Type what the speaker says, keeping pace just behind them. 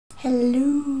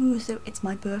Hello, so it's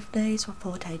my birthday, so I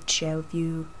thought I'd share with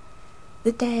you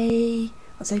the day.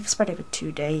 I'll say spread over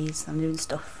 2 days. I'm doing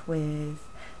stuff with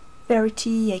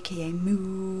Verity, aka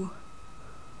Moo,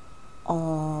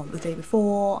 on the day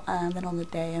before, and then on the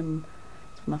day I'm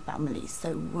with my family,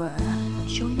 so I'll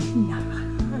show you now.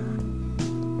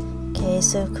 Okay,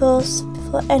 so of course,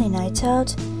 before any night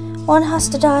out, one has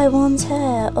to dye one's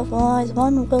hair, otherwise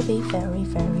one will be very,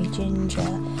 very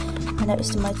ginger. I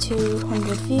noticed in my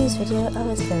 200 views video I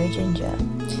was very ginger.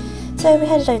 So we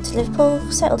headed out to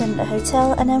Liverpool, settled in at a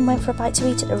hotel, and then went for a bite to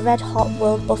eat at a Red Hot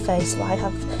World Buffet. So I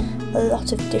have a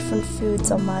lot of different foods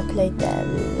on my plate there,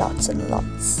 lots and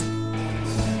lots.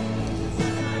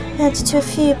 Headed to a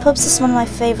few pubs. This is one of my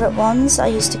favourite ones I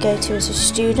used to go to as a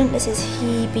student. This is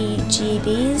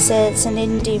Heebie-Jeebies. It's an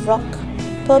indie rock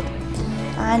pub.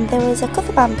 And there was a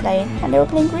cover band playing, and they were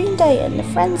playing Green Day and the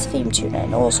Friends theme tune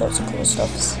and all sorts of cool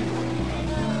stuffs.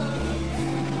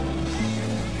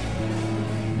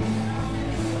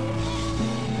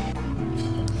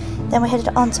 Then we headed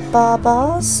on to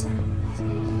bars.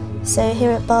 So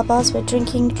here at bars we're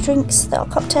drinking drinks that are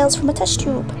cocktails from a test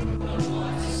tube.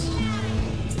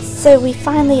 So we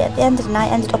finally, at the end of the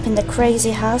night, ended up in the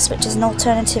Crazy House, which is an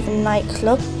alternative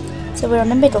nightclub. So we're on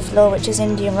the middle floor, which is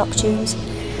Indian rock tunes.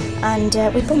 And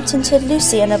we bumped into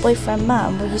Lucy and her boyfriend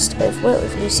Matt, and we used to both work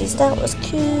with Lucy, so that was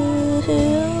cool.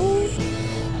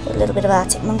 A little bit of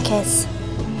Arctic Monkeys.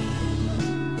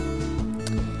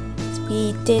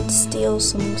 We did steal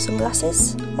some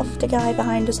sunglasses off the guy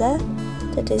behind us there,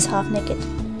 that is half naked.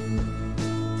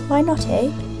 Why not,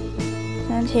 eh?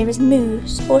 And here is Moo,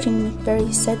 sporting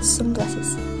very said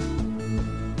sunglasses.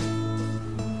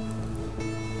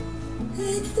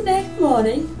 It's the next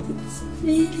morning. It's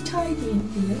really tidy in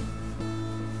here.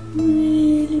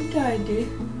 Really tidy.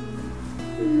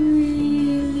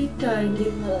 Really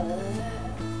tidy.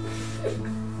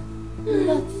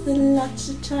 Lots and lots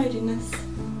of tidiness.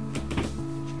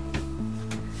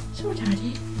 So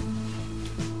tidy.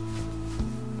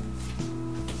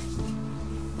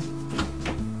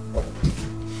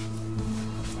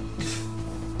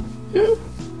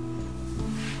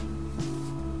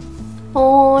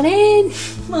 Morning!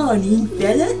 Morning,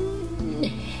 fella.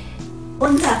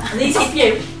 What's that? Are these off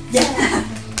you? Yeah.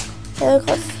 So we've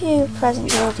got a few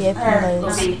presents already open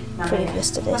loads previous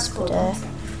to this, but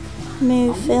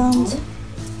Moo filmed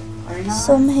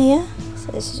some here,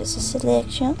 so this is just a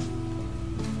selection.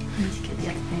 I need to get the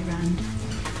other way around.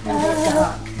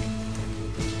 Dark.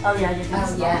 Oh yeah, you're going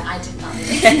to yeah, I did not.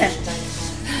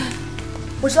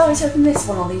 Would you like me to open this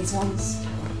one or these ones?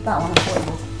 That one, I thought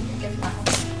you would. Give that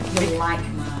one. You like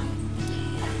mine.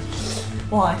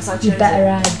 Why? Because I chose You better it.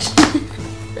 add.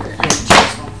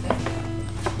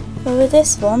 Well, with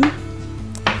this one,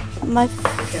 my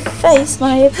face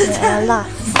when I open it and I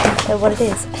laugh at what it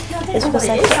is because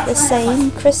I get the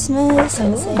same Christmas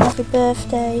and the same happy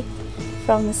birthday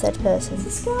from the said person. It's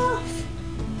a scarf.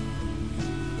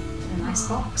 A nice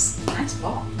box. Nice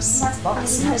box. Nice box.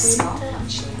 That's a nice scarf,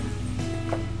 actually.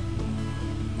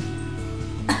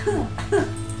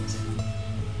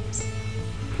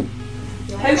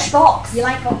 Push box. You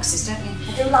like boxes, don't you?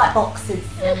 I do like boxes.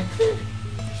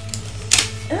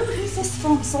 Oh, who's this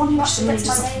from? Someone who actually gets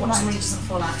my name Watch right. somebody doesn't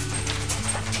fall out.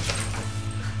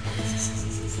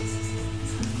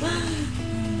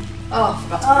 Oh, I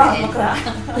forgot to put it in. Look at that.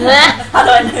 How do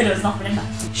I know there was nothing in that?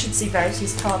 You should see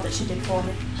Verity's card that she did for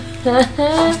me.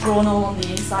 She's drawn all on the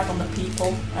inside on the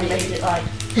people and made it like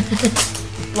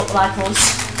look like us.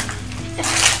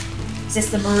 Is this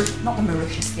the not the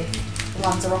Mauritius gift? The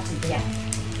Lanzarote, yeah.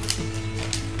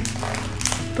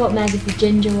 But maybe the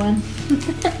ginger one. She's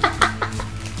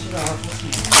horrible,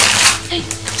 isn't it?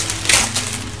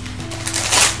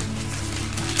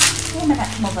 Oh, my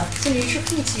next mother. So you're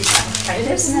tripping to use that one. It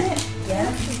is, isn't it? Yeah.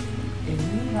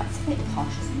 Ooh, that's a bit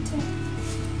posh, isn't it?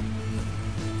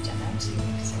 Don't know, do you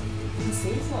think so? You can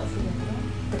see it's not through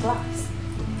the glass.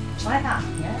 Try that,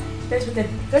 yeah.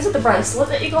 Goes with the bracelet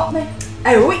that you got me.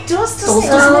 Oh, it does, doesn't it?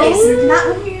 Oh. Isn't that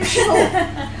unusual?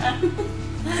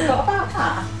 I forgot about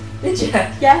that. Did you?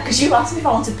 Yeah, because you asked me if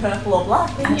I wanted purple or black.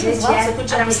 I didn't you, did, as well, yeah. so good And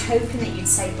job. I was hoping that you'd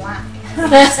say black. If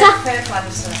you said purple, I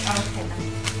was like, oh, okay then.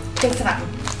 Go for that one.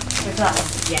 Go for that one.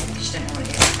 Yeah, because you don't know what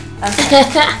it is. Okay.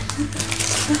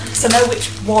 So know which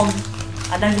one.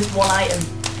 I know there's one item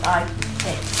I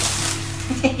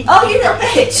picked. Oh, you little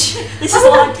bitch! This is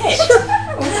what I picked.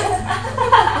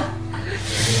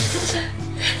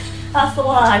 That's the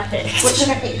one I picked. Which one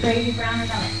have you gravy brown and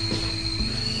on it?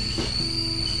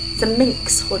 It's a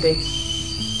minx hoodie.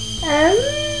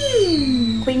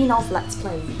 Oh. Queen of Let's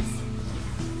Plays.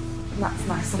 And that's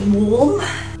nice and warm.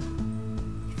 How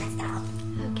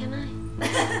can I?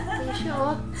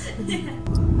 Sure.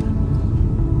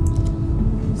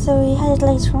 So we headed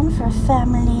later on for a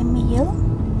family meal.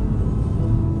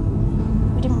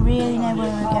 We didn't really know where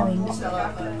we were going.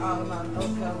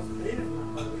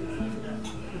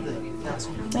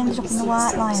 We ended up in the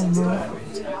White Lion Room.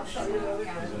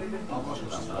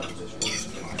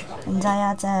 And I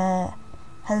had a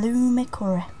halloumi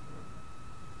curry.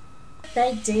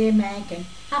 Birthday, dear Megan.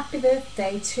 Happy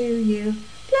birthday to you.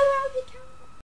 Blow out